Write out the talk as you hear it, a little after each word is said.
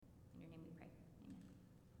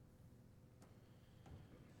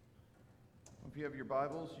you have your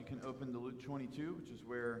Bibles, you can open to Luke 22, which is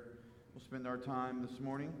where we'll spend our time this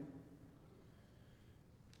morning.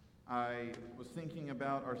 I was thinking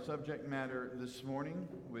about our subject matter this morning,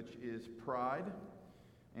 which is pride.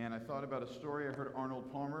 And I thought about a story I heard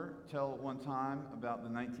Arnold Palmer tell one time about the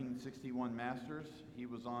 1961 Masters. He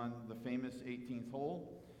was on the famous 18th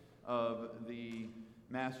hole of the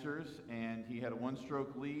Masters, and he had a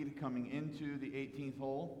one-stroke lead coming into the 18th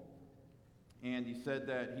hole. And he said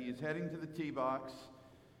that he is heading to the tee box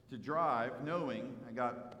to drive, knowing I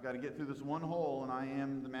got to get through this one hole, and I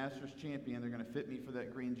am the Masters champion. They're going to fit me for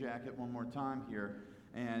that green jacket one more time here.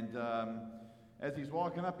 And as he's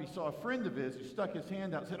walking up, he saw a friend of his who stuck his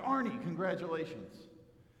hand out and said, "Arnie, congratulations."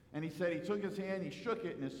 And he said he took his hand, he shook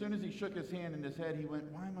it, and as soon as he shook his hand in his head, he went,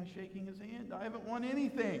 "Why am I shaking his hand? I haven't won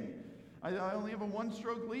anything. I only have a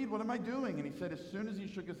one-stroke lead. What am I doing?" And he said as soon as he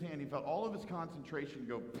shook his hand, he felt all of his concentration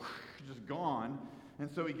go just gone.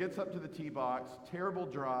 And so he gets up to the tee box, terrible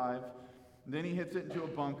drive. Then he hits it into a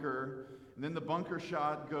bunker. And then the bunker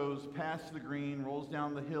shot goes past the green, rolls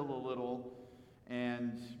down the hill a little.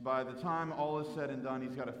 And by the time all is said and done,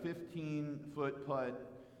 he's got a 15-foot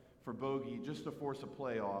putt for bogey just to force a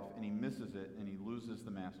playoff, and he misses it, and he loses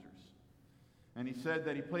the Masters. And he said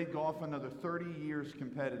that he played golf another 30 years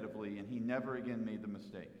competitively, and he never again made the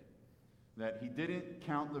mistake. That he didn't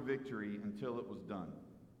count the victory until it was done.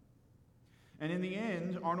 And in the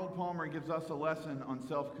end, Arnold Palmer gives us a lesson on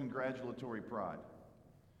self-congratulatory pride.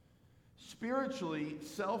 Spiritually,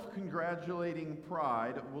 self-congratulating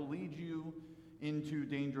pride will lead you into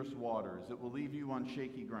dangerous waters. It will leave you on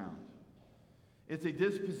shaky ground. It's a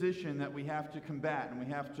disposition that we have to combat and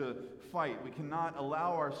we have to fight. We cannot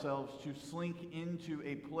allow ourselves to slink into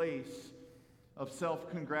a place of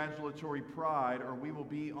self-congratulatory pride, or we will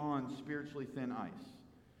be on spiritually thin ice.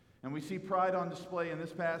 And we see pride on display in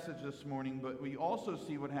this passage this morning, but we also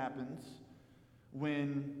see what happens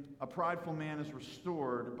when a prideful man is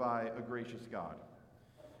restored by a gracious God.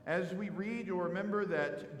 As we read, you'll remember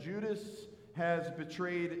that Judas has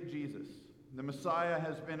betrayed Jesus. The Messiah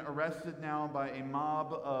has been arrested now by a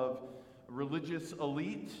mob of religious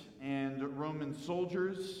elite and Roman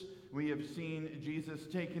soldiers. We have seen Jesus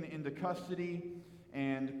taken into custody,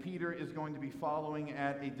 and Peter is going to be following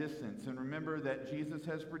at a distance. And remember that Jesus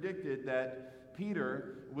has predicted that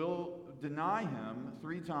Peter will deny him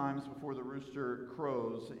 3 times before the rooster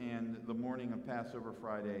crows and the morning of Passover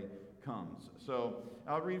Friday comes. So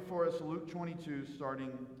I'll read for us Luke 22,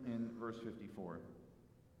 starting in verse 54.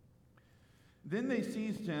 Then they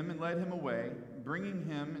seized him and led him away, bringing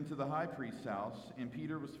him into the high priest's house, and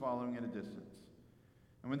Peter was following at a distance.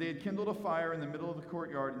 And when they had kindled a fire in the middle of the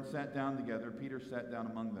courtyard and sat down together, Peter sat down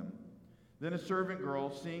among them. Then a servant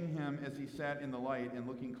girl, seeing him as he sat in the light and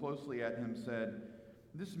looking closely at him, said,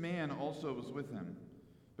 "This man also was with him."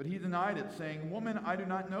 But he denied it, saying, "Woman, I do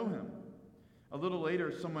not know him." A little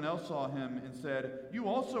later, someone else saw him and said, "You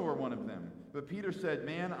also are one of them." But Peter said,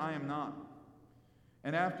 "Man, I am not."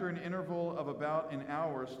 And after an interval of about an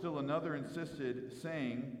hour, still another insisted,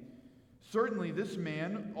 saying, "Certainly this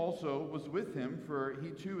man also was with him, for he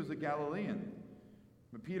too is a Galilean."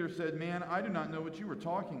 But Peter said, "Man, I do not know what you were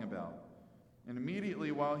talking about." And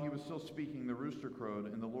immediately while he was still speaking, the rooster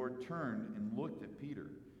crowed, and the Lord turned and looked at Peter.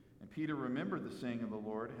 And Peter remembered the saying of the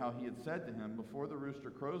Lord, how he had said to him, "Before the rooster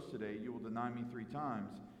crows today, you will deny me 3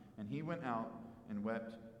 times." And he went out and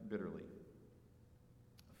wept bitterly.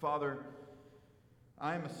 Father,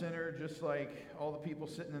 I am a sinner just like all the people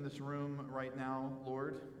sitting in this room right now,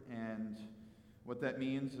 Lord, and what that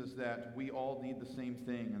means is that we all need the same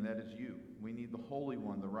thing, and that is you. We need the Holy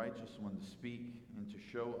One, the righteous one, to speak and to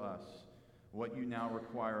show us what you now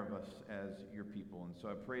require of us as your people. And so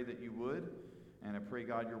I pray that you would, and I pray,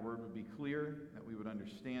 God, your word would be clear, that we would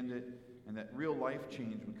understand it, and that real life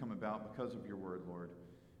change would come about because of your word, Lord.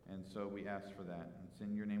 And so we ask for that. And it's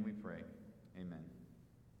in your name we pray. Amen.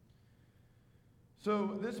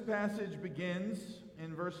 So this passage begins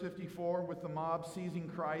in verse 54 with the mob seizing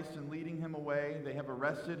Christ and leading him away. They have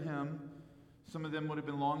arrested him. Some of them would have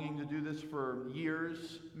been longing to do this for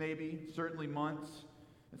years, maybe, certainly months.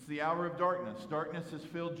 It's the hour of darkness. Darkness has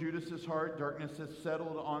filled Judas's heart. Darkness has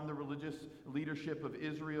settled on the religious leadership of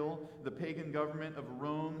Israel. The pagan government of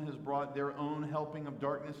Rome has brought their own helping of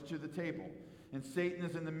darkness to the table. And Satan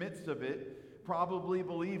is in the midst of it, probably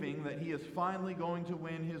believing that he is finally going to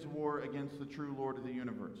win his war against the true Lord of the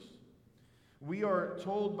universe. We are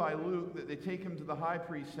told by Luke that they take him to the high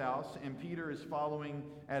priest's house, and Peter is following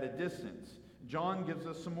at a distance. John gives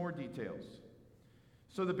us some more details.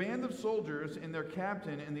 So the band of soldiers and their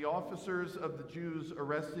captain and the officers of the Jews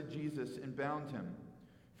arrested Jesus and bound him.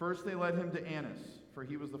 First they led him to Annas, for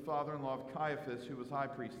he was the father-in-law of Caiaphas, who was high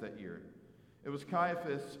priest that year. It was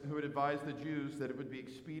Caiaphas who had advised the Jews that it would be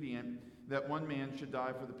expedient that one man should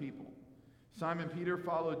die for the people. Simon Peter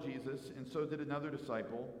followed Jesus, and so did another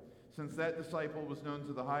disciple. Since that disciple was known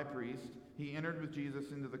to the high priest, he entered with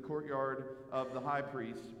Jesus into the courtyard of the high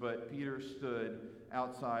priest, but Peter stood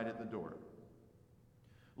outside at the door.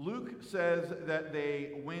 Luke says that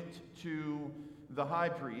they went to the high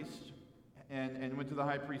priest and went to the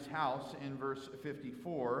high priest's house in verse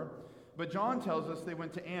 54. But John tells us they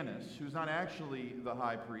went to Annas, who's not actually the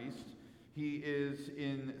high priest. He is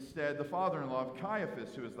instead the father-in-law of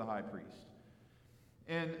Caiaphas, who is the high priest.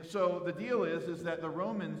 And so the deal is that the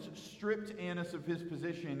Romans stripped Annas of his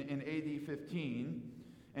position in AD 15,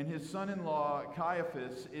 and his son-in-law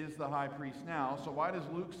Caiaphas is the high priest now. So why does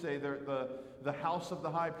Luke say they're the house of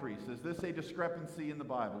the high priest? Is this a discrepancy in the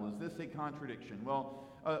Bible? Is this a contradiction? Well,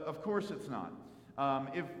 of course it's not.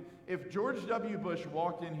 If George W. Bush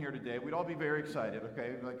walked in here today, we'd all be very excited,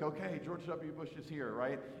 okay? Like, okay, George W. Bush is here,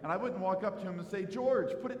 right? And I wouldn't walk up to him and say, George,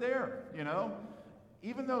 put it there, you know?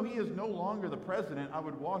 Even though he is no longer the president, I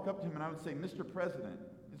would walk up to him and I would say, Mr. President,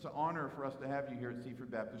 it's an honor for us to have you here at Seaford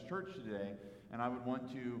Baptist Church today, and I would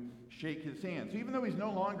want to shake his hand. So even though he's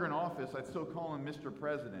no longer in office, I'd still call him Mr.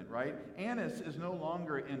 President, right? Annas is no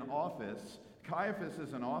longer in office. Caiaphas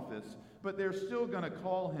is in office, but they're still going to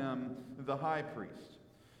call him the high priest.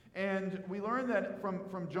 And we learn that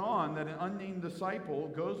from John that an unnamed disciple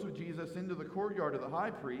goes with Jesus into the courtyard of the high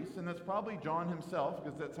priest, and that's probably John himself,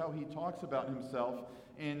 because that's how he talks about himself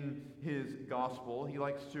in his gospel. He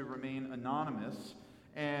likes to remain anonymous.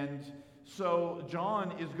 And so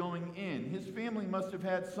John is going in. His family must have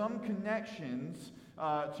had some connections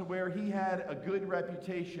to where he had a good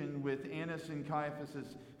reputation with Annas and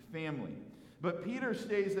Caiaphas' family. But Peter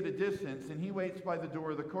stays at a distance, and he waits by the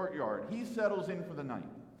door of the courtyard. He settles in for the night.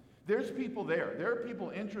 There's people there. There are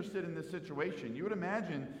people interested in this situation. You would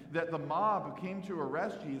imagine that the mob who came to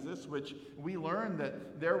arrest Jesus, which we learned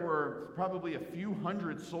that there were probably a few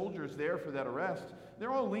hundred soldiers there for that arrest,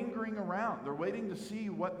 they're all lingering around. They're waiting to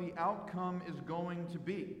see what the outcome is going to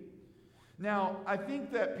be. Now, I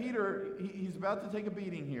think that Peter, he's about to take a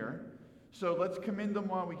beating here, so let's commend him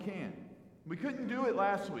while we can. We couldn't do it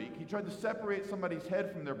last week. He tried to separate somebody's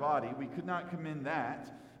head from their body. We could not commend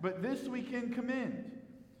that. But this we can commend.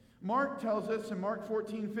 Mark tells us in Mark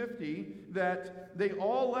 14:50 that they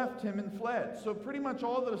all left him and fled. So pretty much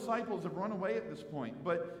all the disciples have run away at this point.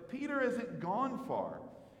 But Peter hasn't gone far.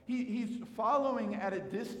 He's following at a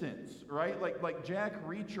distance, right? Like Jack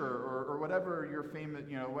Reacher or whatever your famous,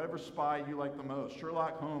 whatever spy you like the most,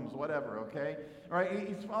 Sherlock Holmes, whatever, okay? All right,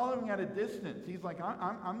 he's following at a distance. He's like,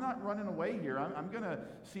 I'm not running away here. I'm going to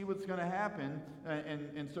see what's going to happen.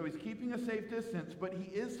 And so he's keeping a safe distance, but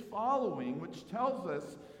he is following, which tells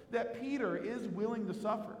us that Peter is willing to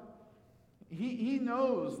suffer. He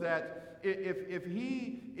knows that if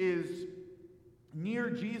he is near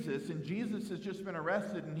Jesus and Jesus has just been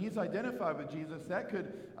arrested and he's identified with Jesus, that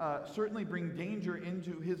could certainly bring danger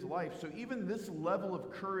into his life. So even this level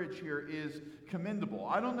of courage here is commendable.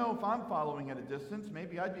 I don't know if I'm following at a distance.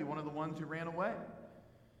 Maybe I'd be one of the ones who ran away.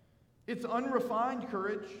 It's unrefined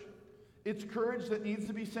courage. It's courage that needs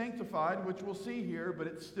to be sanctified, which we'll see here, but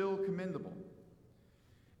it's still commendable.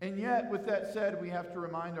 And yet, with that said, we have to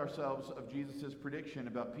remind ourselves of Jesus' prediction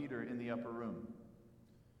about Peter in the upper room.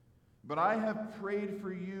 But I have prayed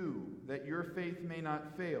for you that your faith may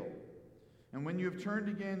not fail. And when you have turned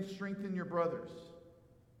again, strengthen your brothers.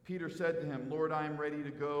 Peter said to him, Lord, I am ready to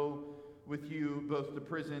go with you both to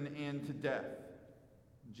prison and to death.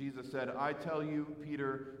 Jesus said, I tell you,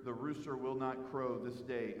 Peter, the rooster will not crow this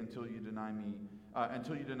day until you deny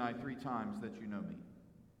 3 times that you know me.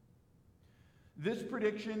 This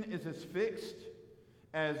prediction is as fixed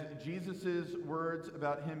as Jesus' words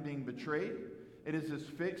about him being betrayed. It is as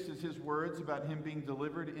fixed as his words about him being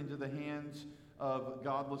delivered into the hands of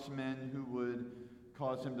godless men who would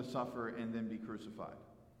cause him to suffer and then be crucified.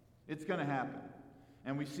 It's going to happen.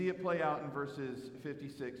 And we see it play out in verses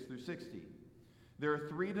 56 through 60. There are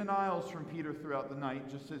 3 denials from Peter throughout the night,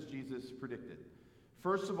 just as Jesus predicted.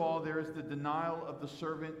 First of all, there is the denial of the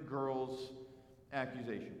servant girl's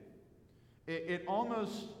accusation. It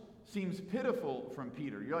almost seems pitiful from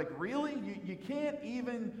Peter. You're like, really? You can't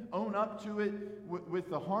even own up to it with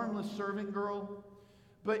the harmless servant girl?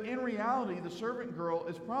 But in reality, the servant girl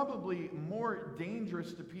is probably more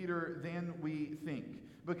dangerous to Peter than we think,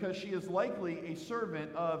 because she is likely a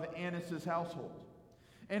servant of Annas' household.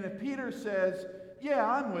 And if Peter says, yeah,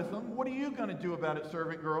 I'm with them, what are you going to do about it,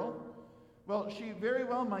 servant girl? Well, she very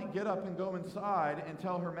well might get up and go inside and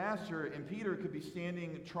tell her master, and Peter could be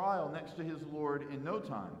standing trial next to his Lord in no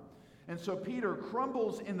time. And so Peter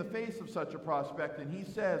crumbles in the face of such a prospect, and he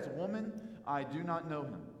says, woman, I do not know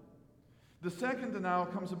him. The second denial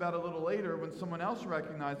comes about a little later when someone else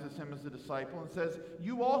recognizes him as a disciple and says,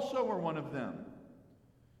 you also are one of them.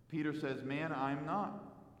 Peter says, man, I'm not.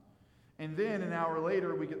 And then an hour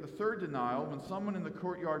later, we get the third denial when someone in the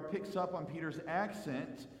courtyard picks up on Peter's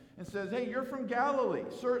accent and says, hey, you're from Galilee.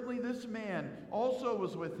 Certainly this man also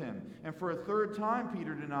was with him. And for a third time,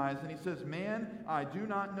 Peter denies, and he says, man, I do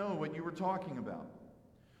not know what you were talking about.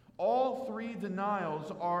 All three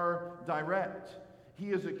denials are direct.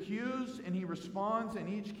 He is accused, and he responds in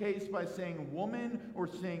each case by saying woman or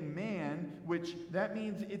saying man, which that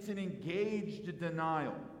means it's an engaged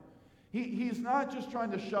denial. He's not just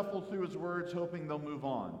trying to shuffle through his words hoping they'll move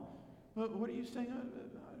on. But what are you saying?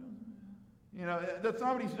 That's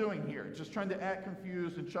not what he's doing here. Just trying to act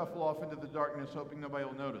confused and shuffle off into the darkness hoping nobody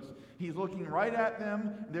will notice. He's looking right at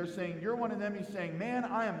them. They're saying, you're one of them. He's saying, man,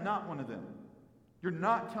 I am not one of them. You're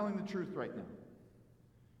not telling the truth right now.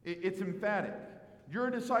 It's emphatic. You're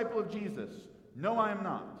a disciple of Jesus. No, I am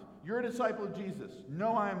not. You're a disciple of Jesus.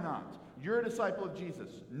 No, I am not. You're a disciple of Jesus.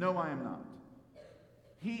 No, I am not.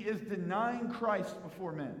 He is denying Christ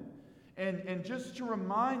before men. And just to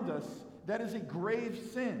remind us, that is a grave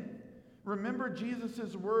sin. Remember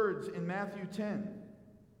Jesus' words in Matthew 10.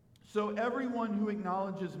 So everyone who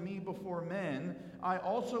acknowledges me before men, I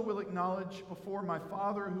also will acknowledge before my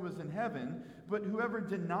Father who is in heaven. But whoever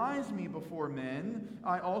denies me before men,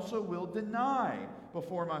 I also will deny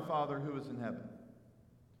before my Father who is in heaven.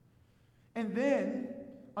 And then,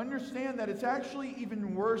 understand that it's actually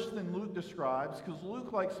even worse than Luke describes, because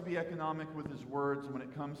Luke likes to be economic with his words when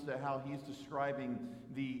it comes to how he's describing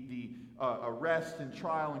the arrest and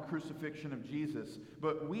trial and crucifixion of Jesus.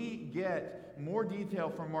 But we get more detail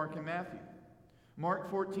from Mark and Matthew. Mark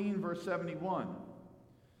 14, verse 71.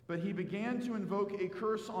 But he began to invoke a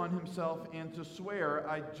curse on himself and to swear,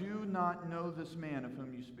 I do not know this man of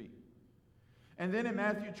whom you speak. And then in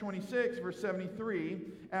Matthew 26, verse 73,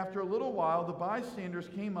 after a little while, the bystanders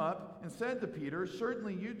came up and said to Peter,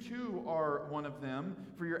 certainly you too are one of them,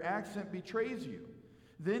 for your accent betrays you.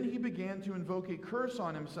 Then he began to invoke a curse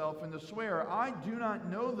on himself and to swear, I do not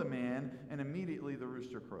know the man, and immediately the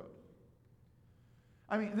rooster crowed.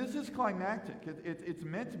 I mean, this is climactic. It's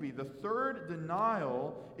meant to be. The third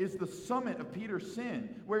denial is the summit of Peter's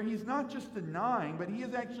sin, where he's not just denying, but he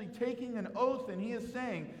is actually taking an oath, and he is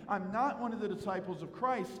saying, I'm not one of the disciples of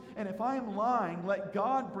Christ, and if I am lying, let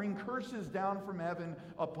God bring curses down from heaven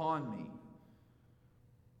upon me.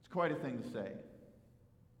 It's quite a thing to say.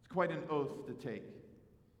 It's quite an oath to take.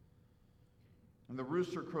 And the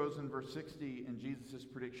rooster crows in verse 60, and Jesus'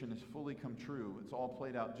 prediction has fully come true. It's all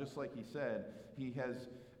played out just like he said. He has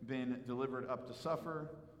been delivered up to suffer.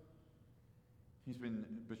 He's been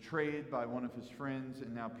betrayed by one of his friends,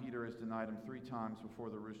 and now Peter has denied him 3 times before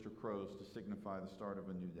the rooster crows to signify the start of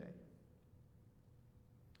a new day.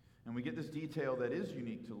 And we get this detail that is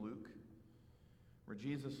unique to Luke, where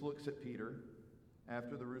Jesus looks at Peter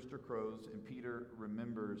after the rooster crows, and Peter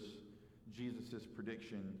remembers Jesus'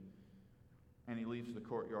 prediction, and he leaves the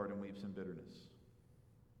courtyard and weeps in bitterness.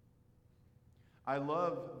 I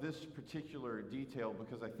love this particular detail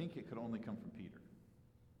because I think it could only come from Peter.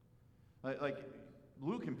 Like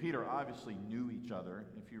Luke and Peter obviously knew each other.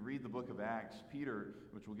 If you read the book of Acts, Peter,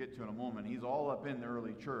 which we'll get to in a moment, he's all up in the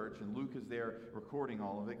early church, and Luke is there recording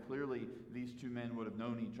all of it. Clearly, these two men would have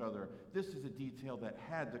known each other. This is a detail that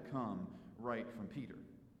had to come right from Peter.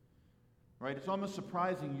 Right? It's almost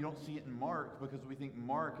surprising you don't see it in Mark, because we think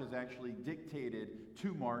Mark is actually dictated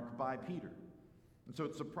to Mark by Peter. And so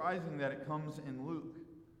it's surprising that it comes in Luke.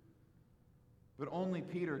 But only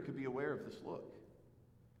Peter could be aware of this look.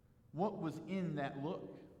 What was in that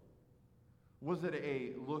look? Was it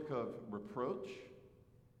a look of reproach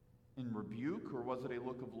and rebuke, or was it a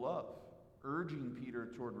look of love, urging Peter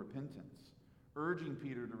toward repentance, urging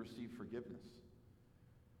Peter to receive forgiveness?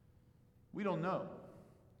 We don't know.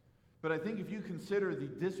 But I think if you consider the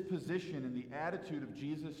disposition and the attitude of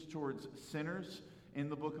Jesus towards sinners in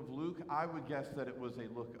the book of Luke, I would guess that it was a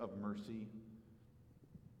look of mercy,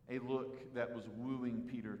 a look that was wooing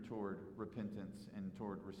Peter toward repentance and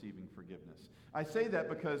toward receiving forgiveness. I say that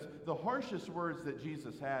because the harshest words that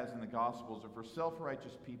Jesus has in the Gospels are for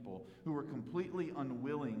self-righteous people who are completely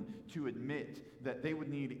unwilling to admit that they would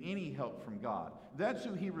need any help from God. That's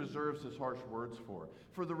who he reserves his harsh words for.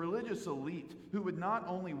 For the religious elite who would not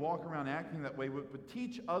only walk around acting that way, but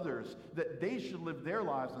teach others that they should live their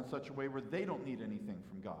lives in such a way where they don't need anything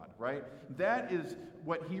from God, right? That is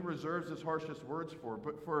what he reserves his harshest words for.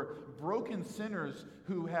 But for broken sinners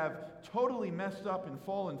who have totally messed up and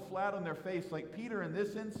fallen flat on their face, like Peter in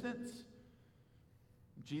this instance,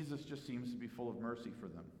 Jesus just seems to be full of mercy for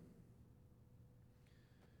them.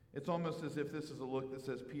 It's almost as if this is a look that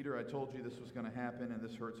says, Peter, I told you this was going to happen, and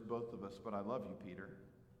this hurts both of us, but I love you, Peter.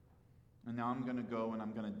 And now I'm going to go and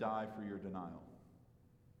I'm going to die for your denial.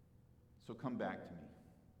 So come back to me.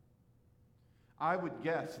 I would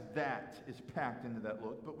guess that is packed into that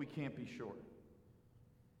look, but we can't be sure.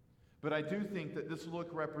 But I do think that this look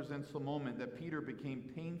represents the moment that Peter became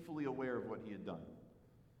painfully aware of what he had done.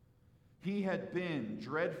 He had been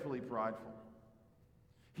dreadfully prideful.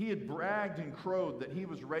 He had bragged and crowed that he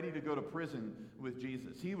was ready to go to prison with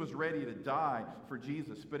Jesus. He was ready to die for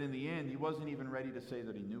Jesus. But in the end, he wasn't even ready to say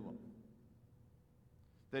that he knew him,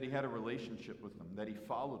 that he had a relationship with him, that he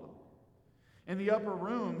followed him. In the upper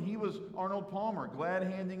room, he was Arnold Palmer,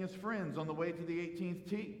 glad-handing his friends on the way to the 18th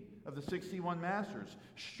tee of the 61 Masters,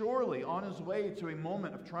 surely on his way to a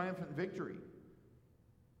moment of triumphant victory.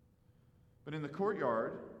 But in the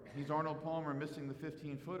courtyard, he's Arnold Palmer missing the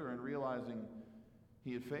 15-footer and realizing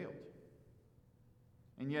he had failed.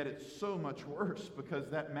 And yet it's so much worse, because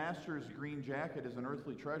that Masters green jacket is an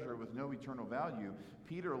earthly treasure with no eternal value.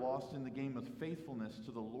 Peter lost in the game of faithfulness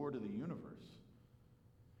to the Lord of the universe.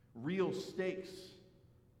 Real stakes.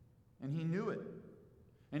 And he knew it.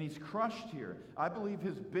 And he's crushed here. I believe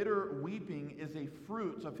his bitter weeping is a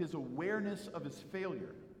fruit of his awareness of his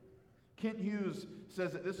failure. Kent Hughes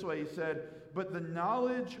says it this way. He said, but the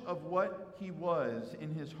knowledge of what he was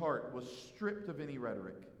in his heart was stripped of any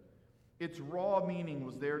rhetoric. Its raw meaning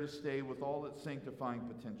was there to stay with all its sanctifying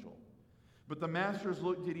potential. But the Master's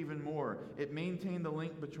look did even more. It maintained the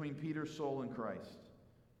link between Peter's soul and Christ.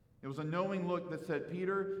 It was a knowing look that said,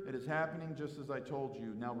 Peter, it is happening just as I told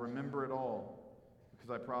you. Now remember it all,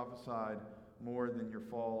 because I prophesied more than your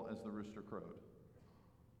fall as the rooster crowed.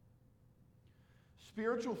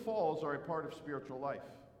 Spiritual falls are a part of spiritual life,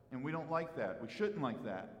 and we don't like that. We shouldn't like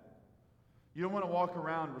that. You don't want to walk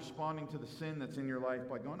around responding to the sin that's in your life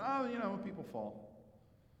by going, people fall.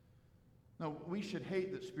 No, we should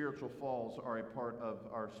hate that spiritual falls are a part of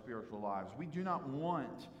our spiritual lives. We do not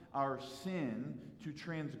want our sin to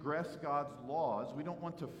transgress God's laws. We don't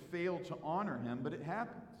want to fail to honor him, but it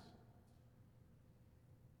happens.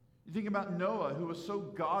 You think about Noah, who was so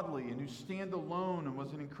godly and who stand alone and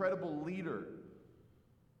was an incredible leader,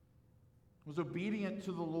 was obedient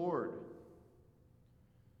to the Lord.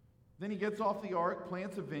 Then he gets off the ark,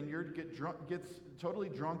 plants a vineyard, gets totally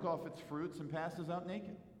drunk off its fruits, and passes out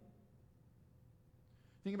naked.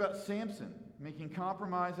 Think about Samson, making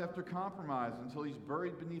compromise after compromise until he's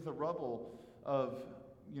buried beneath the rubble of,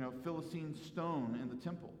 Philistine stone in the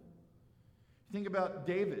temple. Think about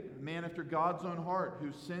David, a man after God's own heart,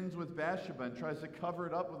 who sins with Bathsheba and tries to cover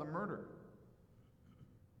it up with a murder.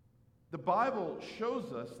 The Bible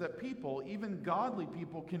shows us that people, even godly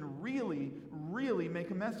people, can really, really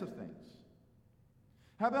make a mess of things.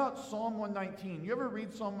 How about Psalm 119? You ever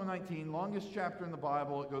read Psalm 119, longest chapter in the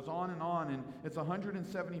Bible? It goes on, and it's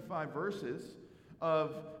 175 verses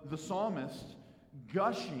of the psalmist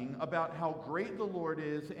gushing about how great the Lord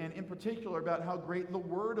is, and in particular about how great the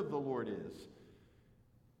word of the Lord is.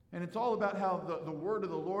 And it's all about how the word of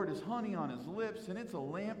the Lord is honey on his lips, and it's a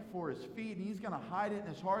lamp for his feet, and he's going to hide it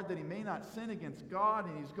in his heart that he may not sin against God,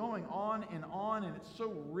 and he's going on, and it's so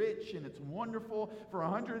rich, and it's wonderful for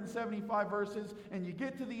 175 verses, and you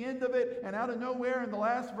get to the end of it, and out of nowhere, in the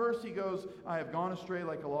last verse, he goes, I have gone astray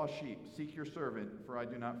like a lost sheep. Seek your servant, for I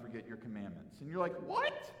do not forget your commandments. And you're like,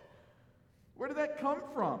 what? Where did that come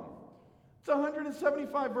from? It's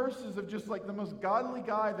 175 verses of just like the most godly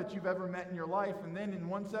guy that you've ever met in your life. And then in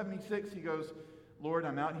 176, he goes, Lord,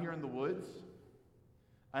 I'm out here in the woods.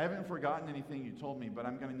 I haven't forgotten anything you told me, but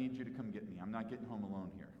I'm going to need you to come get me. I'm not getting home alone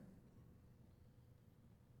here.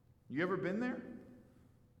 You ever been there?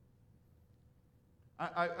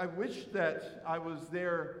 I wish that I was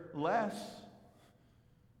there less,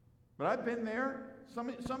 but I've been there. Some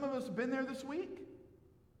of us have been there this week.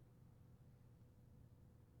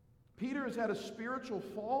 Peter has had a spiritual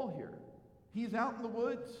fall here. He's out in the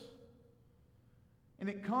woods. And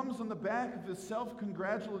it comes on the back of his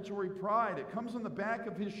self-congratulatory pride. It comes on the back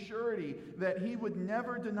of his surety that he would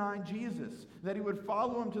never deny Jesus, that he would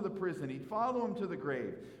follow him to the prison, he'd follow him to the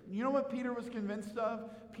grave. You know what Peter was convinced of?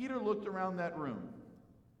 Peter looked around that room.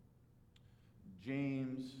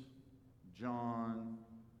 James, John,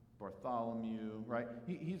 Bartholomew, right?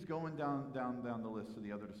 He's going down the list of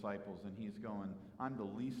the other disciples, and he's going, I'm the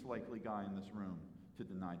least likely guy in this room to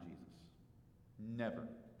deny Jesus. Never.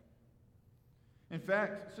 In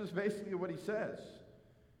fact, this is basically what he says.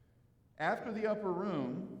 After the upper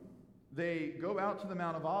room, they go out to the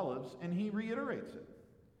Mount of Olives, and he reiterates it.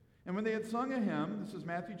 And when they had sung a hymn, this is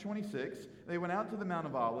Matthew 26, they went out to the Mount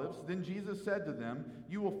of Olives. Then Jesus said to them,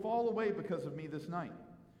 you will fall away because of me this night.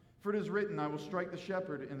 For it is written, I will strike the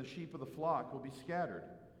shepherd, and the sheep of the flock will be scattered.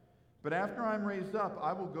 But after I am raised up,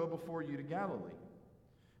 I will go before you to Galilee."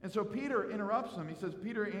 And so Peter interrupts him. He says,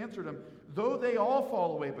 Peter answered him, "Though they all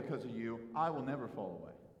fall away because of you, I will never fall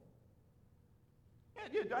away."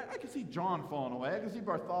 Yeah, I can see John falling away. I can see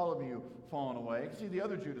Bartholomew falling away. I can see the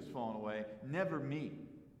other Judas falling away. Never me.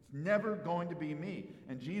 It's never going to be me.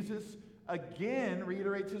 And Jesus again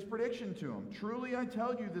reiterates his prediction to him. "Truly I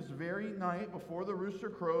tell you, this very night before the rooster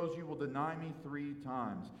crows, you will deny me 3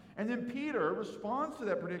 times. And then Peter responds to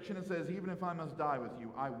that prediction and says, "Even if I must die with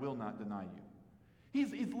you, I will not deny you."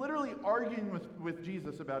 He's literally arguing with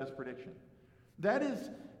Jesus about his prediction. That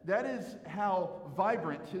is how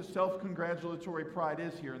vibrant his self-congratulatory pride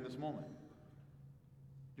is here in this moment.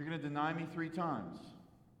 "You're going to deny me 3 times.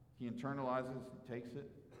 He internalizes, takes it,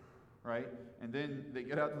 right? And then they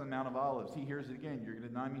get out to the Mount of Olives. He hears it again. "You're going to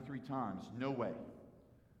deny me 3 times. No way.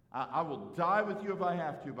 I will die with you if I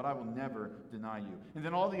have to, but I will never deny you." And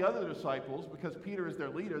then all the other disciples, because Peter is their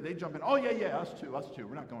leader, they jump in. "Oh, yeah, us too.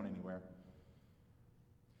 We're not going anywhere."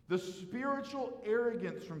 The spiritual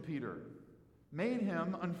arrogance from Peter made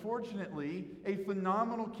him, unfortunately, a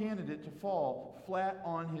phenomenal candidate to fall flat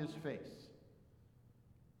on his face.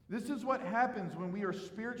 This is what happens when we are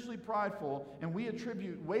spiritually prideful and we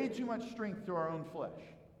attribute way too much strength to our own flesh.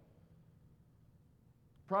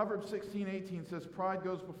 Proverbs 16:18 says, "Pride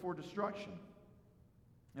goes before destruction,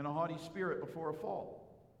 and a haughty spirit before a fall."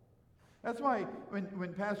 That's why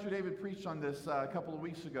when Pastor David preached on this a couple of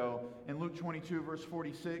weeks ago in Luke 22, verse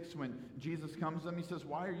 46, when Jesus comes to them, he says,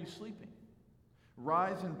 "Why are you sleeping?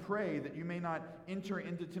 Rise and pray that you may not enter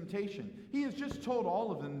into temptation." He has just told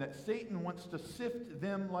all of them that Satan wants to sift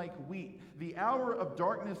them like wheat. The hour of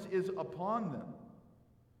darkness is upon them.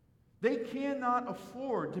 They cannot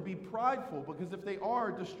afford to be prideful, because if they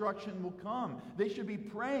are, destruction will come. They should be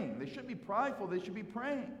praying. They shouldn't be prideful. They should be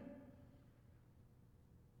praying.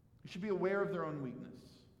 They should be aware of their own weakness.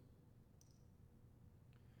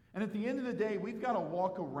 And at the end of the day, we've got to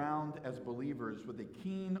walk around as believers with a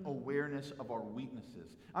keen awareness of our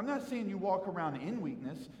weaknesses. I'm not saying you walk around in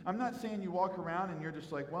weakness. I'm not saying you walk around and you're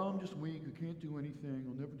just like, "Well, I'm just weak. I can't do anything.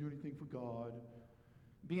 I'll never do anything for God."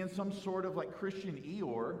 Being some sort of like Christian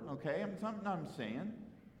Eeyore, okay? That's not what I'm saying.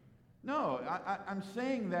 No, I'm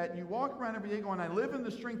saying that you walk around every day going, "I live in the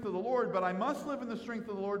strength of the Lord, but I must live in the strength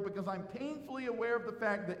of the Lord because I'm painfully aware of the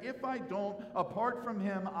fact that if I don't, apart from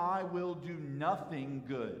Him, I will do nothing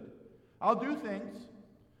good." I'll do things,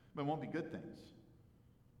 but it won't be good things.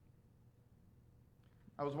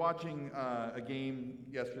 I was watching a game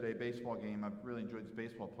yesterday, a baseball game. I've really enjoyed the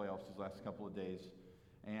baseball playoffs these last couple of days.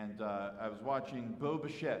 And I was watching Bo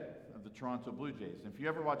Bichette of the Toronto Blue Jays. And if you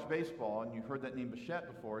ever watch baseball and you've heard that name Bichette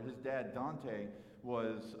before, his dad, Dante,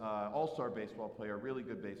 was all-star baseball player, really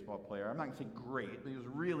good baseball player. I'm not going to say great, but he was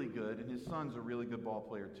really good, and his son's a really good ball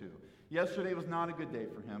player too. Yesterday was not a good day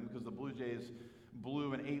for him because the Blue Jays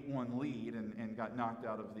blew an 8-1 lead and got knocked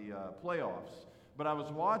out of the playoffs. But I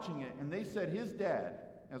was watching it, and they said his dad,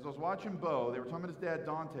 as I was watching Bo, they were talking about his dad,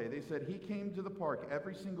 Dante, they said he came to the park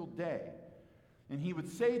every single day, and he would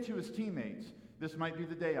say to his teammates, "This might be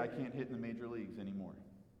the day I can't hit in the major leagues anymore."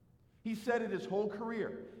 He said it his whole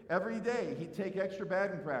career. Every day he'd take extra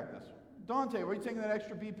batting practice. "Dante, what are you taking that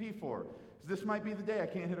extra BP for?" "This might be the day I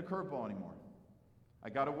can't hit a curveball anymore. I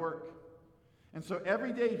got to work." And so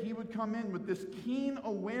every day he would come in with this keen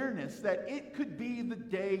awareness that it could be the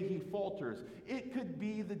day he falters. It could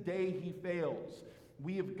be the day he fails.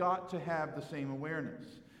 We have got to have the same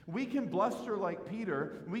awareness. We can bluster like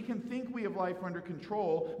Peter. We can think we have life under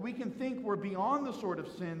control. We can think we're beyond the sort of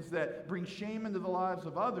sins that bring shame into the lives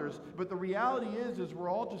of others. But the reality is we're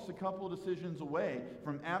all just a couple of decisions away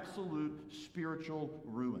from absolute spiritual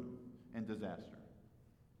ruin and disaster.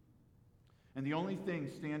 And the only thing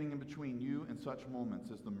standing in between you and such moments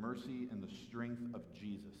is the mercy and the strength of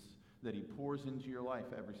Jesus that He pours into your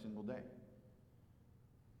life every single day.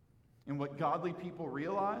 And what godly people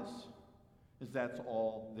realize is that's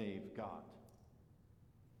all they've got,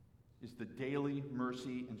 is the daily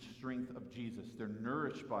mercy and strength of Jesus. They're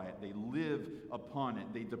nourished by it. They live upon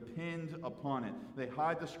it. They depend upon it. They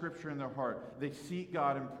hide the Scripture in their heart. They seek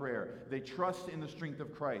God in prayer. They trust in the strength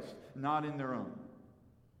of Christ, not in their own.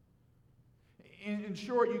 In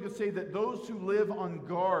short, you could say that those who live on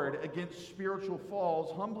guard against spiritual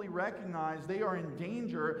falls humbly recognize they are in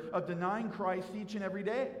danger of denying Christ each and every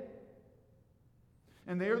day.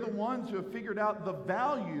 And they are the ones who have figured out the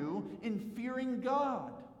value in fearing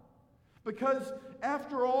God. Because,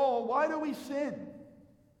 after all, why do we sin?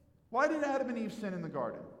 Why did Adam and Eve sin in the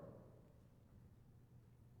garden?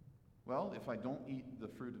 Well, if I don't eat the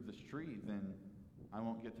fruit of this tree, then I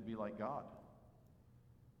won't get to be like God.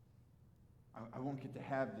 I won't get to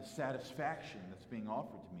have the satisfaction that's being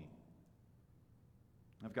offered to me.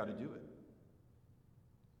 I've got to do it.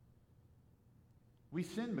 We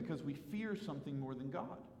sin because we fear something more than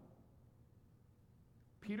God.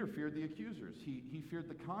 Peter feared the accusers. He feared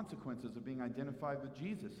the consequences of being identified with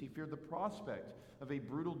Jesus. He feared the prospect of a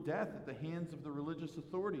brutal death at the hands of the religious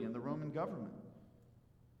authority and the Roman government.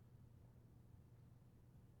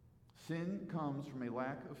 Sin comes from a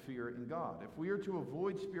lack of fear in God. If we are to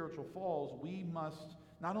avoid spiritual falls, we must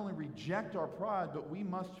not only reject our pride, but we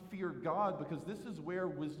must fear God, because this is where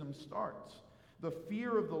wisdom starts. The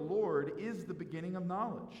fear of the Lord is the beginning of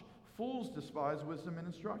knowledge. Fools despise wisdom and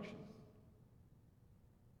instruction.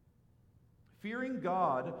 Fearing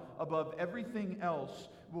God above everything else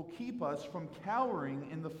will keep us from cowering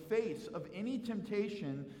in the face of any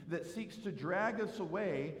temptation that seeks to drag us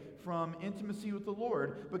away from intimacy with the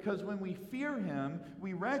Lord, because when we fear Him,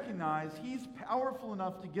 we recognize He's powerful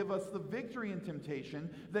enough to give us the victory in temptation,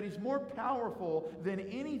 that He's more powerful than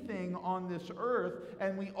anything on this earth,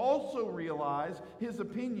 and we also realize His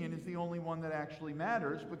opinion is the only one that actually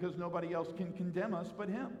matters, because nobody else can condemn us but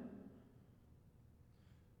Him.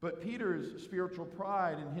 But Peter's spiritual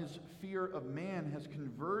pride and his fear of man has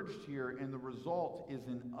converged here, and the result is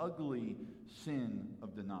an ugly sin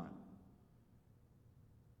of denial.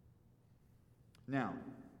 Now,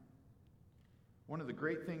 one of the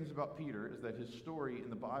great things about Peter is that his story in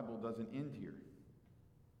the Bible doesn't end here.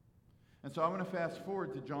 And so I want to fast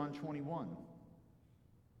forward to John 21.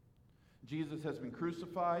 Jesus has been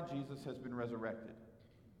crucified. Jesus has been resurrected.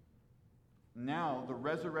 Now, the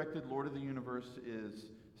resurrected Lord of the universe is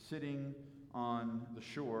sitting on the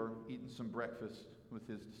shore eating some breakfast with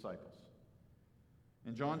his disciples.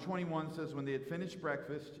 And John 21 says, when they had finished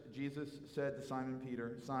breakfast, Jesus said to Simon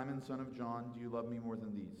Peter, "Simon, son of John, do you love me more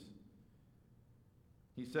than these?"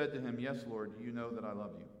 He said to him, "Yes, Lord, you know that I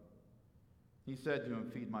love you." He said to him,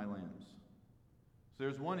 "Feed my lambs." So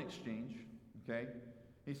there's one exchange, okay?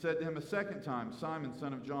 He said to him a second time, "Simon,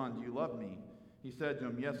 son of John, do you love me?" He said to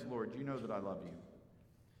him, "Yes, Lord, you know that I love you."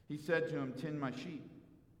 He said to him, "Tend my sheep."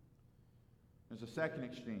 There's a second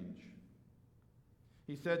exchange.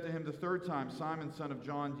 He said to him the third time, "Simon, son of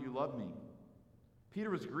John, do you love me?" Peter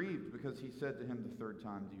was grieved because he said to him the third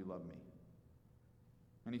time, "Do you love me?"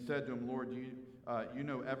 And he said to him, "Lord, you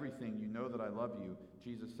know everything. You know that I love you."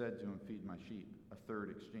 Jesus said to him, "Feed my sheep." A third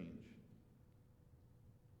exchange.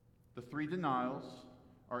 The three denials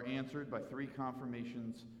are answered by three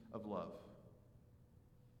confirmations of love.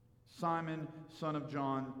 Simon, son of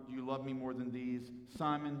John, do you love me more than these?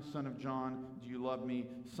 Simon, son of John, do you love me?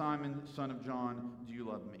 Simon, son of John, do you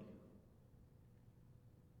love me?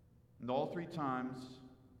 And all three times,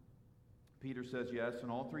 Peter says yes, and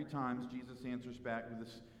all three times Jesus answers back with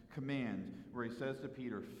this command where he says to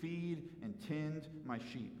Peter, "Feed and tend my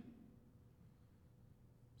sheep."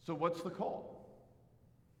 So what's the call?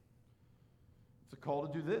 It's a call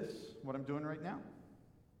to do this, what I'm doing right now.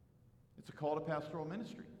 It's a call to pastoral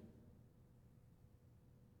ministry.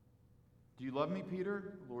 Do you love me,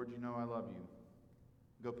 Peter? Lord, you know I love you.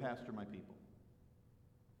 Go pastor my people.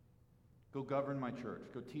 Go govern my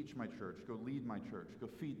church. Go teach my church. Go lead my church. Go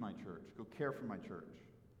feed my church. Go care for my church.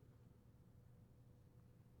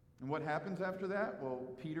 And what happens after that?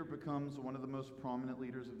 Well, Peter becomes one of the most prominent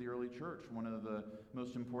leaders of the early church, one of the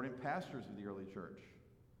most important pastors of the early church.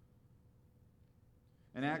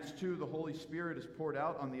 In Acts 2, the Holy Spirit is poured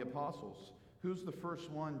out on the apostles. Who's the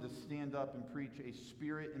first one to stand up and preach a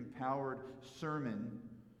Spirit-empowered sermon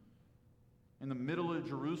in the middle of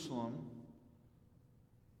Jerusalem?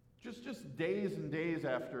 Just days and days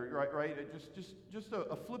after, right? Just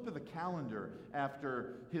a flip of the calendar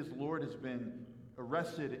after his Lord has been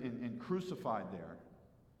arrested and crucified there.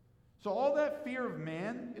 So all that fear of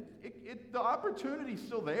man, the opportunity's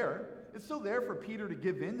still there. It's still there for Peter to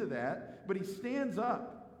give in to that, but he stands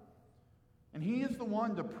up. And he is the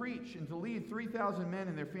one to preach and to lead 3,000 men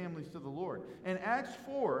and their families to the Lord. In Acts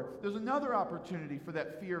 4, there's another opportunity for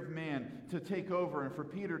that fear of man to take over and for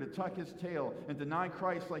Peter to tuck his tail and deny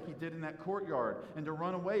Christ like he did in that courtyard and to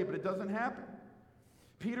run away, but it doesn't happen.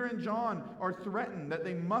 Peter and John are threatened that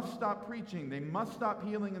they must stop preaching. They must stop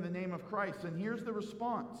healing in the name of Christ. And here's the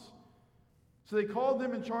response. So they called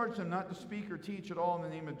them and charged them not to speak or teach at all in the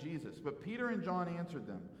name of Jesus. But Peter and John answered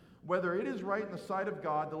them, "Whether it is right in the sight of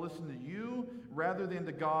God to listen to you rather than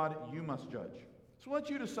to God, you must judge. So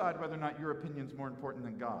let you decide whether or not your opinion is more important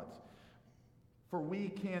than God's. For we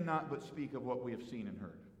cannot but speak of what we have seen and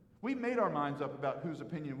heard." We've made our minds up about whose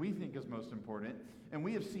opinion we think is most important, and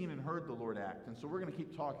we have seen and heard the Lord act, and so we're going to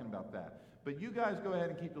keep talking about that. But you guys go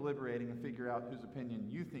ahead and keep deliberating and figure out whose opinion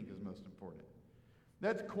you think is most important.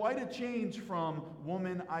 That's quite a change from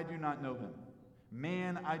woman, I do not know him.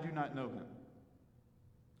 Man, I do not know him.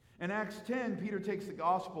 In Acts 10, Peter takes the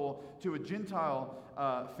gospel to a Gentile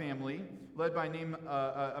family led by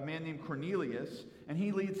a man named Cornelius, and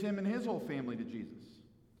he leads him and his whole family to Jesus.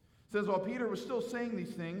 It says, while Peter was still saying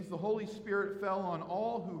these things, the Holy Spirit fell on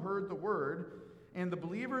all who heard the word, and the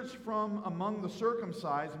believers from among the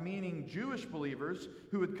circumcised, meaning Jewish believers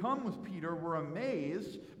who had come with Peter, were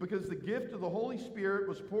amazed because the gift of the Holy Spirit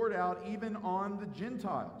was poured out even on the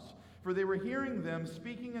Gentiles, for they were hearing them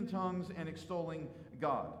speaking in tongues and extolling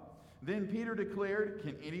God. Then Peter declared,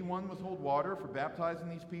 can anyone withhold water for baptizing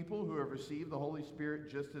these people who have received the Holy Spirit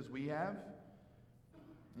just as we have?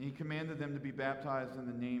 And he commanded them to be baptized in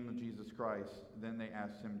the name of Jesus Christ. Then they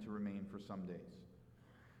asked him to remain for some days.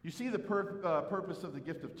 You see the purpose of the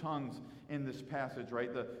gift of tongues in this passage,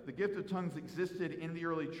 right? The gift of tongues existed in the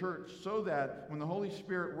early church so that when the Holy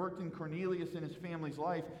Spirit worked in Cornelius and his family's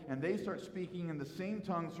life, and they start speaking in the same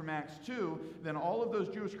tongues from Acts 2, then all of those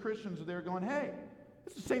Jewish Christians are there going, hey,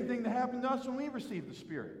 it's the same thing that happened to us when we received the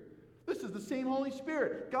Spirit. This is the same Holy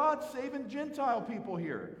Spirit. God's saving Gentile people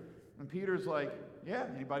here. And Peter's like, yeah,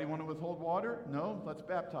 anybody want to withhold water? No, let's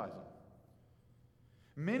baptize them.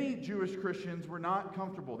 Many Jewish Christians were not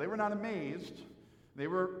comfortable. They were not amazed. They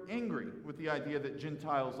were angry with the idea that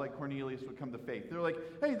Gentiles like Cornelius would come to faith. They're like,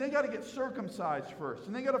 hey, they got to get circumcised first,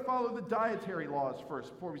 and they got to follow the dietary laws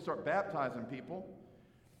first before we start baptizing people.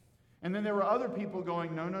 And then there were other people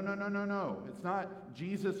going, no. It's not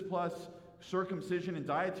Jesus plus circumcision and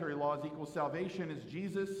dietary laws equals salvation. It's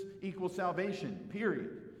Jesus equals salvation,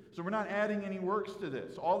 period. So we're not adding any works to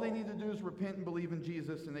this. All they need to do is repent and believe in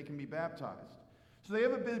Jesus, and they can be baptized. So they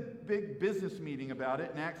have a big business meeting about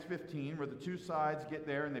it in Acts 15, where the two sides get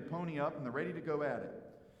there and they pony up and they're ready to go at it.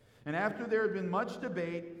 And after there had been much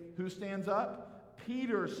debate, who stands up?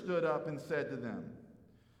 Peter stood up and said to them,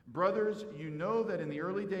 brothers, you know that in the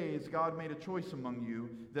early days God made a choice among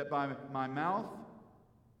you that by my mouth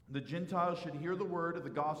the Gentiles should hear the word of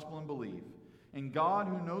the gospel and believe. And God,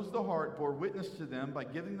 who knows the heart, bore witness to them by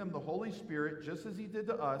giving them the Holy Spirit, just as he did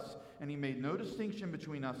to us, and he made no distinction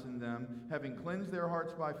between us and them, having cleansed their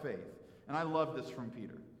hearts by faith. And I love this from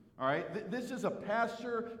Peter. All right? This is a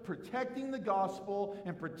pastor protecting the gospel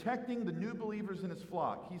and protecting the new believers in his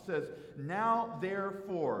flock. He says, now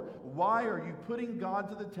therefore, why are you putting God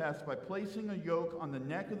to the test by placing a yoke on the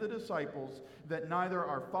neck of the disciples that neither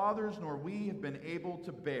our fathers nor we have been able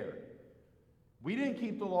to bear? We didn't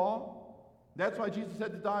keep the law. That's why Jesus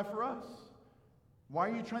had to die for us. Why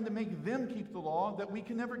are you trying to make them keep the law that we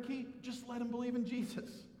can never keep? Just let them believe in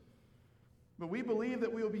Jesus. But we believe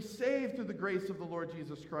that we will be saved through the grace of the Lord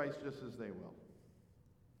Jesus Christ just as they will.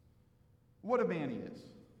 What a man he is.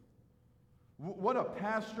 What a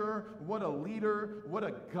pastor, what a leader, what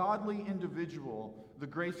a godly individual the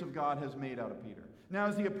grace of God has made out of Peter. Now,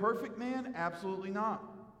 is he a perfect man? Absolutely not.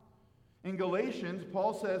 In Galatians,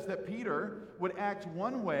 Paul says that Peter would act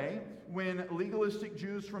one way when legalistic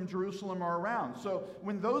Jews from Jerusalem are around. So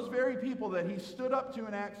when those very people that he stood up to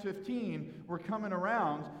in Acts 15 were coming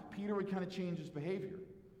around, Peter would kind of change his behavior.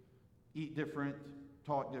 Eat different,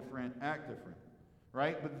 talk different, act different,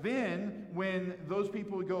 right? But then when those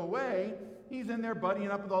people would go away, he's in there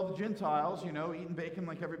buddying up with all the Gentiles, eating bacon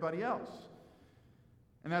like everybody else.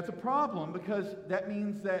 And that's a problem because that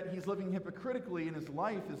means that he's living hypocritically and his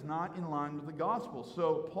life is not in line with the gospel.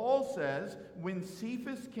 So Paul says, when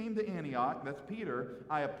Cephas came to Antioch, that's Peter,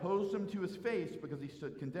 I opposed him to his face because he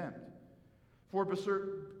stood condemned. For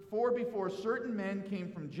before certain men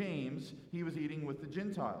came from James, he was eating with the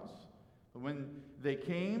Gentiles. But when they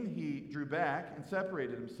came, he drew back and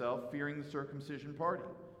separated himself, fearing the circumcision party.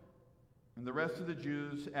 And the rest of the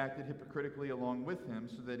Jews acted hypocritically along with him,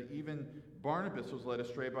 so that even Barnabas was led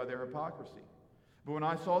astray by their hypocrisy. But when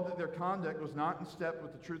I saw that their conduct was not in step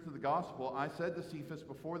with the truth of the gospel, I said to Cephas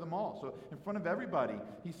before them all, so in front of everybody,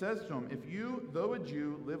 he says to him, if you, though a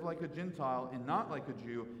Jew, live like a Gentile and not like a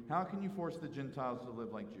Jew, how can you force the Gentiles to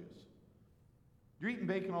live like Jews? You're eating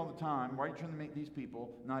bacon all the time. Why are you trying to make these people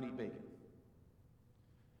not eat bacon?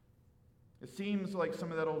 It seems like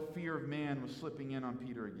some of that old fear of man was slipping in on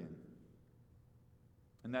Peter again.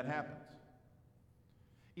 And that happens.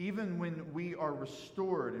 Even when we are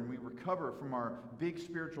restored and we recover from our big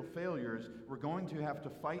spiritual failures, we're going to have to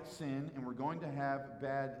fight sin and we're going to have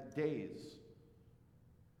bad days.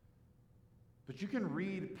 But you can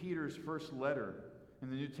read Peter's first letter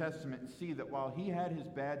in the New Testament and see that while he had his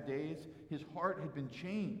bad days, his heart had been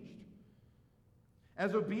changed.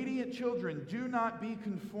 As obedient children, do not be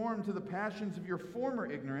conformed to the passions of your former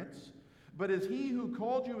ignorance, But as he who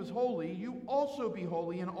called you is holy, you also be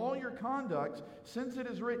holy in all your conduct, since it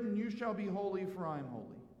is written, you shall be holy, for I am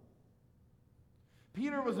holy.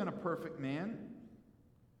 Peter wasn't a perfect man,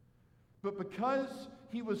 but because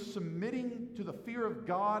he was submitting to the fear of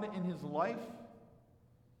God in his life,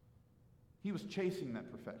 he was chasing that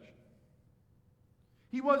perfection.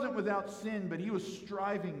 He wasn't without sin, but he was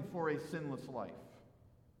striving for a sinless life.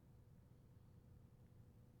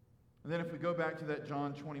 And then if we go back to that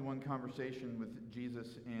John 21 conversation with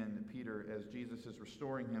Jesus and Peter, as Jesus is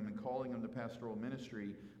restoring him and calling him to pastoral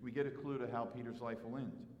ministry, we get a clue to how Peter's life will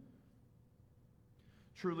end.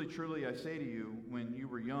 Truly, truly, I say to you, when you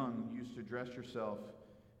were young, you used to dress yourself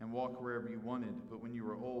and walk wherever you wanted. But when you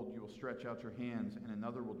are old, you will stretch out your hands, and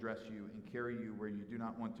another will dress you and carry you where you do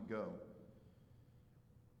not want to go.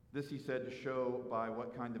 This he said to show by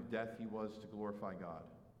what kind of death he was to glorify God.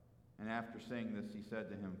 And after saying this, he said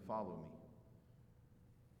to him, follow me.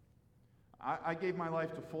 I gave my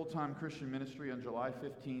life to full-time Christian ministry on July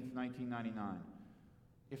 15th, 1999.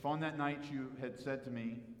 If on that night you had said to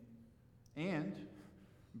me, and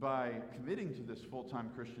by committing to this full-time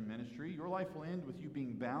Christian ministry, your life will end with you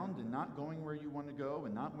being bound and not going where you want to go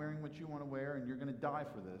and not wearing what you want to wear, and you're going to die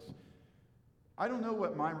for this, I don't know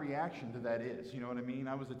what my reaction to that is. You know what I mean?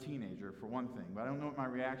 I was a teenager, for one thing, but I don't know what my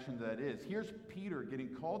reaction to that is. Here's Peter getting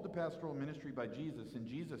called to pastoral ministry by Jesus, and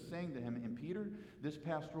Jesus saying to him, and Peter, this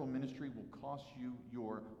pastoral ministry will cost you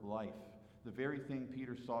your life. The very thing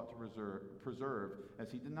Peter sought to preserve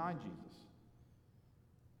as he denied Jesus.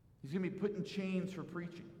 He's going to be put in chains for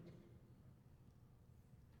preaching.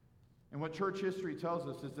 And what church history tells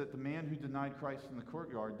us is that the man who denied Christ in the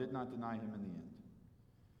courtyard did not deny him in the end.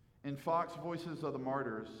 In Fox Voices of the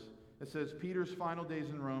Martyrs, it says, Peter's final days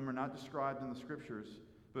in Rome are not described in the scriptures,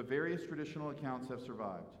 but various traditional accounts have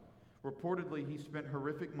survived. Reportedly, he spent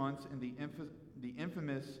horrific months in the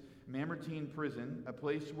infamous Mamertine prison, a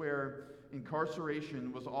place where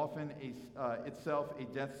incarceration was often itself a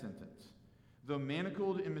death sentence. Though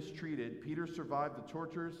manacled and mistreated, Peter survived the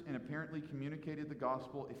tortures and apparently communicated the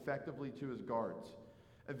gospel effectively to his guards.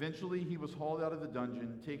 Eventually, he was hauled out of the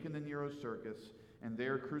dungeon, taken to Nero's circus, and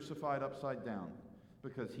there crucified upside down,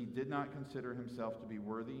 because he did not consider himself to be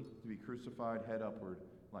worthy to be crucified head upward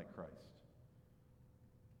like Christ.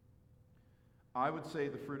 I would say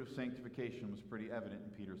the fruit of sanctification was pretty evident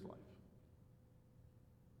in Peter's life.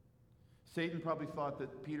 Satan probably thought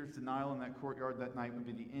that Peter's denial in that courtyard that night would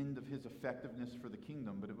be the end of his effectiveness for the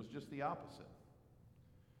kingdom, but it was just the opposite.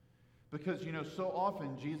 Because, so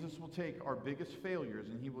often Jesus will take our biggest failures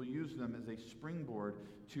and he will use them as a springboard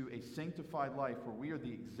to a sanctified life where we are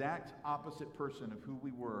the exact opposite person of who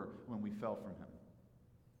we were when we fell from him.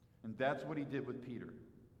 And that's what he did with Peter.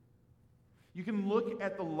 You can look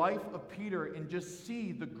at the life of Peter and just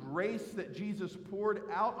see the grace that Jesus poured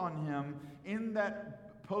out on him in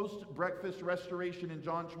that post-breakfast restoration in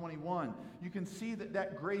John 21. You can see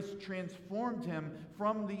that grace transformed him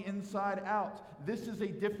from the inside out. This is a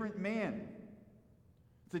different man.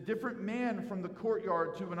 It's a different man from the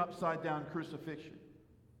courtyard to an upside-down crucifixion.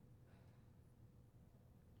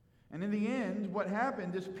 And in the end, what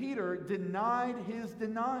happened is Peter denied his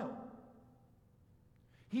denial.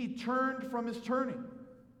 He turned from his turning.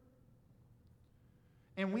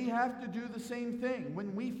 And we have to do the same thing.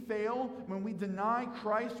 When we fail, when we deny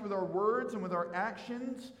Christ with our words and with our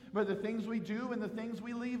actions, by the things we do and the things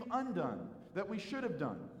we leave undone that we should have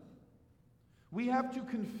done, we have to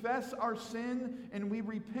confess our sin and we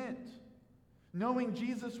repent, knowing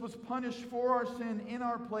Jesus was punished for our sin in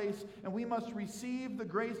our place, and we must receive the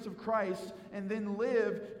grace of Christ and then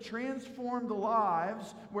live transformed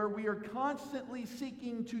lives where we are constantly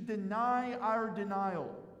seeking to deny our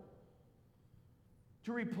denial,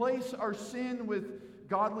 to replace our sin with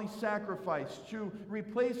godly sacrifice, to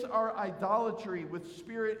replace our idolatry with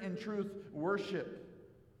spirit and truth worship.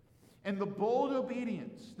 And the bold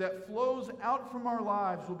obedience that flows out from our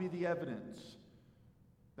lives will be the evidence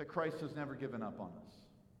that Christ has never given up on us.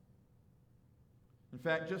 In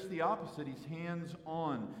fact, just the opposite. He's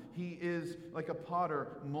hands-on. He is like a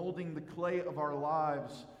potter molding the clay of our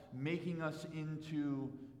lives, making us into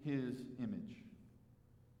his image.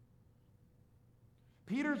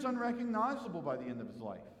 Peter's unrecognizable by the end of his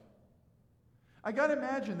life. I got to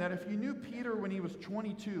imagine that if you knew Peter when he was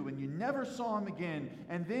 22 and you never saw him again,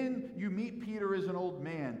 and then you meet Peter as an old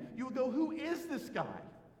man, you would go, who is this guy?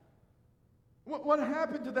 What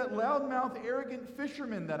happened to that loudmouth, arrogant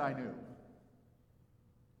fisherman that I knew?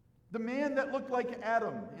 The man that looked like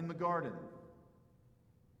Adam in the garden.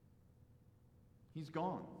 He's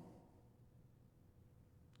gone.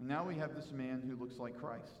 And now we have this man who looks like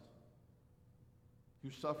Christ,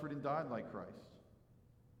 who suffered and died like Christ.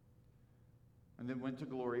 and then went to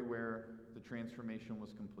glory where the transformation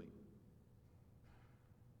was complete.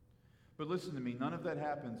 But listen to me, none of that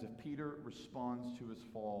happens if Peter responds to his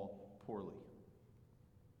fall poorly.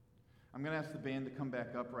 I'm going to ask the band to come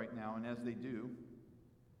back up right now, and as they do,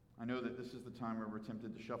 I know that this is the time where we're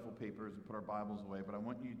tempted to shuffle papers and put our Bibles away, but I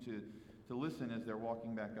want you to listen as they're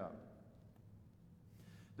walking back up.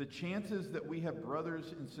 The chances that we have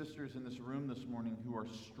brothers and sisters in this room this morning who are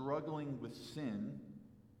struggling with sin,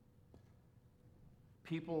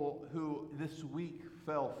 people who this week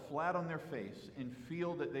fell flat on their face and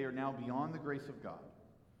feel that they are now beyond the grace of God,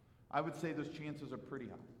 I would say those chances are pretty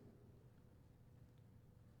high.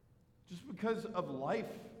 Just because of life.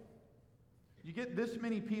 You get this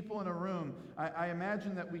many people in a room. I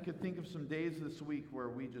imagine that we could think of some days this week where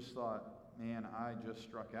we just thought, man, I just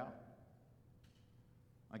struck out.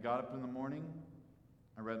 I got up in the morning,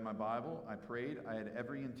 I read my Bible, I prayed, I had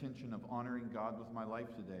every intention of honoring God with my life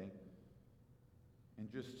today. And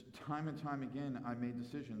just time and time again, I made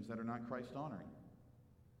decisions that are not Christ-honoring.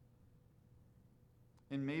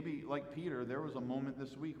 And maybe, like Peter, there was a moment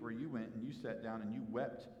this week where you went and you sat down and you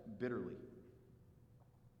wept bitterly.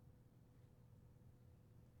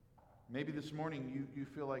 Maybe this morning you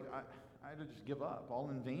feel like, I had to just give up. All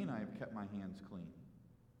in vain I have kept my hands clean.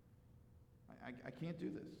 I can't do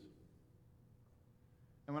this.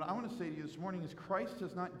 And what I want to say to you this morning is Christ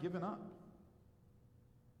has not given up.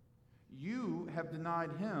 You have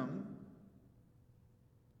denied him.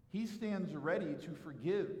 He stands ready to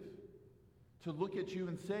forgive, to look at you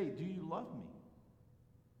and say, do you love me?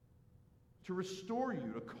 To restore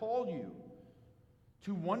you, to call you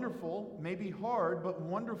to wonderful, maybe hard, but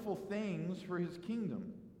wonderful things for his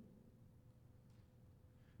kingdom.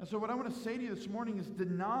 And so what I want to say to you this morning is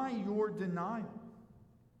deny your denial.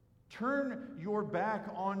 Turn your back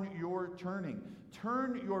on your turning.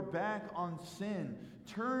 Turn your back on sin.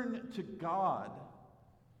 Turn to God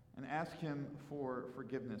and ask him for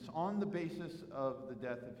forgiveness on the basis of the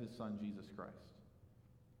death of his son, Jesus Christ.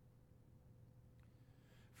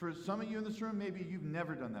 For some of you in this room, maybe you've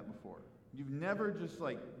never done that before. You've never just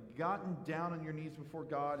gotten down on your knees before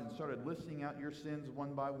God and started listing out your sins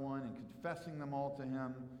one by one and confessing them all to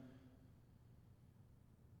him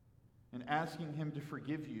and asking him to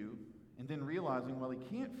forgive you, and then realizing, well, he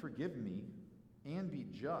can't forgive me and be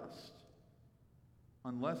just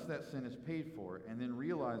unless that sin is paid for, and then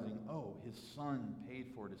realizing, oh, his son paid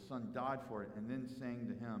for it, his son died for it, and then saying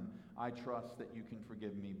to him, I trust that you can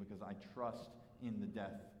forgive me because I trust in the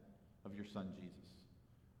death of your son Jesus.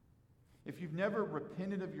 If you've never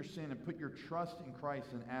repented of your sin and put your trust in Christ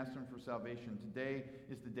and asked him for salvation, today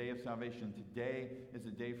is the day of salvation. Today is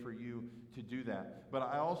the day for you to do that. But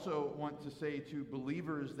I also want to say to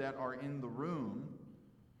believers that are in the room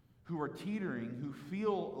who are teetering, who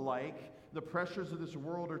feel like the pressures of this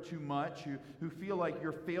world are too much, who feel like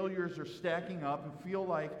your failures are stacking up, who feel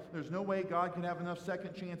like there's no way God can have enough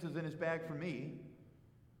second chances in his bag for me,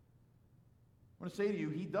 I want to say to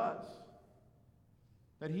you, he does.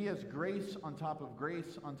 That he has grace on top of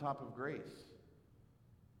grace on top of grace.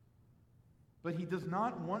 But he does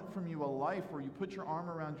not want from you a life where you put your arm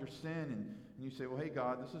around your sin and you say, well, hey,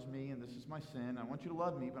 God, this is me and this is my sin. I want you to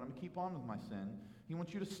love me, but I'm going to keep on with my sin. He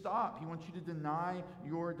wants you to stop. He wants you to deny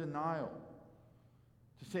your denial.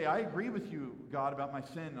 To say, I agree with you, God, about my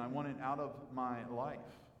sin, and I want it out of my life.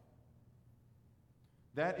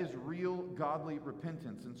 That is real godly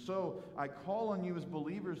repentance. And so I call on you as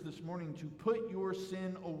believers this morning to put your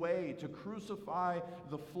sin away, to crucify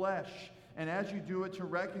the flesh, and as you do it, to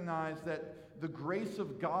recognize that the grace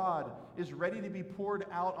of God is ready to be poured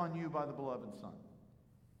out on you by the beloved Son.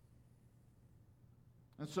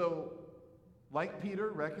 And so, like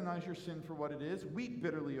Peter, recognize your sin for what it is. Weep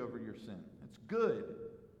bitterly over your sin. It's good.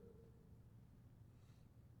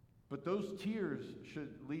 But those tears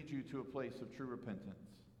should lead you to a place of true repentance,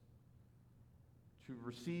 to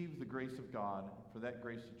receive the grace of God, for that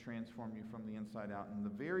grace to transform you from the inside out. And the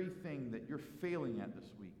very thing that you're failing at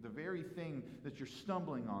this week, the very thing that you're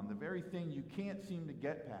stumbling on, the very thing you can't seem to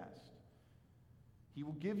get past, he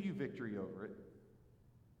will give you victory over it.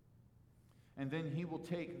 And then he will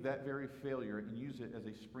take that very failure and use it as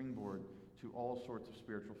a springboard to all sorts of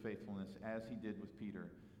spiritual faithfulness, as he did with Peter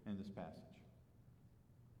in this passage.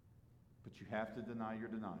 But you have to deny your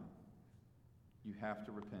denial. You have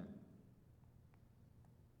to repent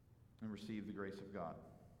and receive the grace of God.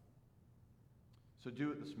 So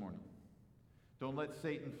do it this morning. Don't let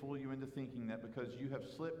Satan fool you into thinking that because you have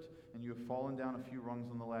slipped and you have fallen down a few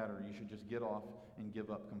rungs on the ladder, you should just get off and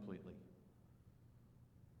give up completely.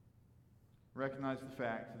 Recognize the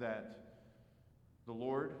fact that the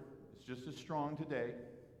Lord is just as strong today,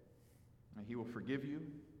 and he will forgive you,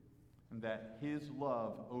 and that his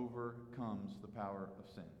love overcomes the power of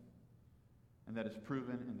sin. And that is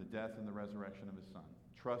proven in the death and the resurrection of his Son.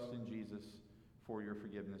 Trust in Jesus for your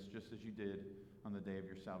forgiveness, just as you did on the day of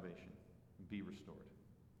your salvation. Be restored.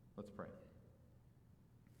 Let's pray.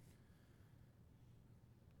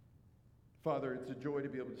 Father, it's a joy to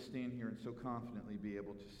be able to stand here and so confidently be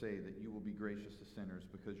able to say that you will be gracious to sinners,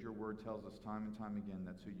 because your word tells us time and time again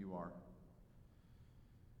that's who you are.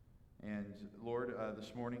 And Lord,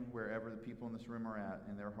 this morning, wherever the people in this room are at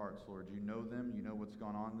in their hearts, Lord, you know them. You know what's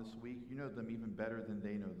gone on this week. You know them even better than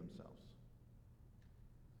they know themselves.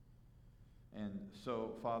 And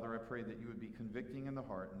so, Father, I pray that you would be convicting in the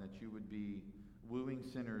heart and that you would be wooing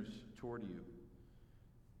sinners toward you.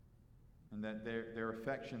 And that their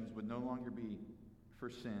affections would no longer be for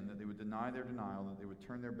sin, that they would deny their denial, that they would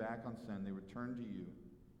turn their back on sin, they would turn to you.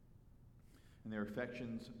 And their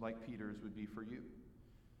affections, like Peter's, would be for you.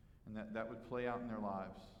 And that would play out in their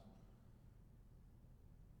lives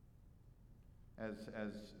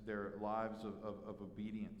as their lives of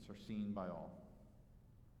obedience are seen by all.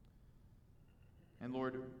 And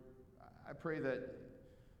Lord, I pray that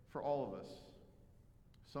for all of us,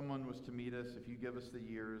 someone was to meet us, if you give us the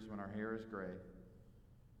years when our hair is gray,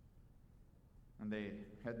 and they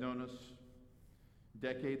had known us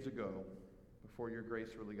decades ago, before your grace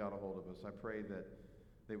really got a hold of us, I pray that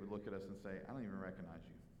they would look at us and say, I don't even recognize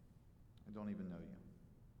you. I don't even know you.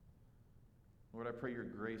 Lord, I pray your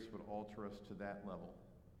grace would alter us to that level,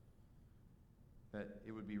 that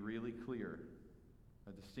it would be really clear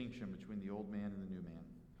a distinction between the old man and the new man.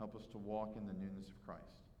 Help us to walk in the newness of Christ.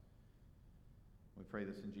 We pray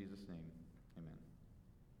this in Jesus' name. Amen.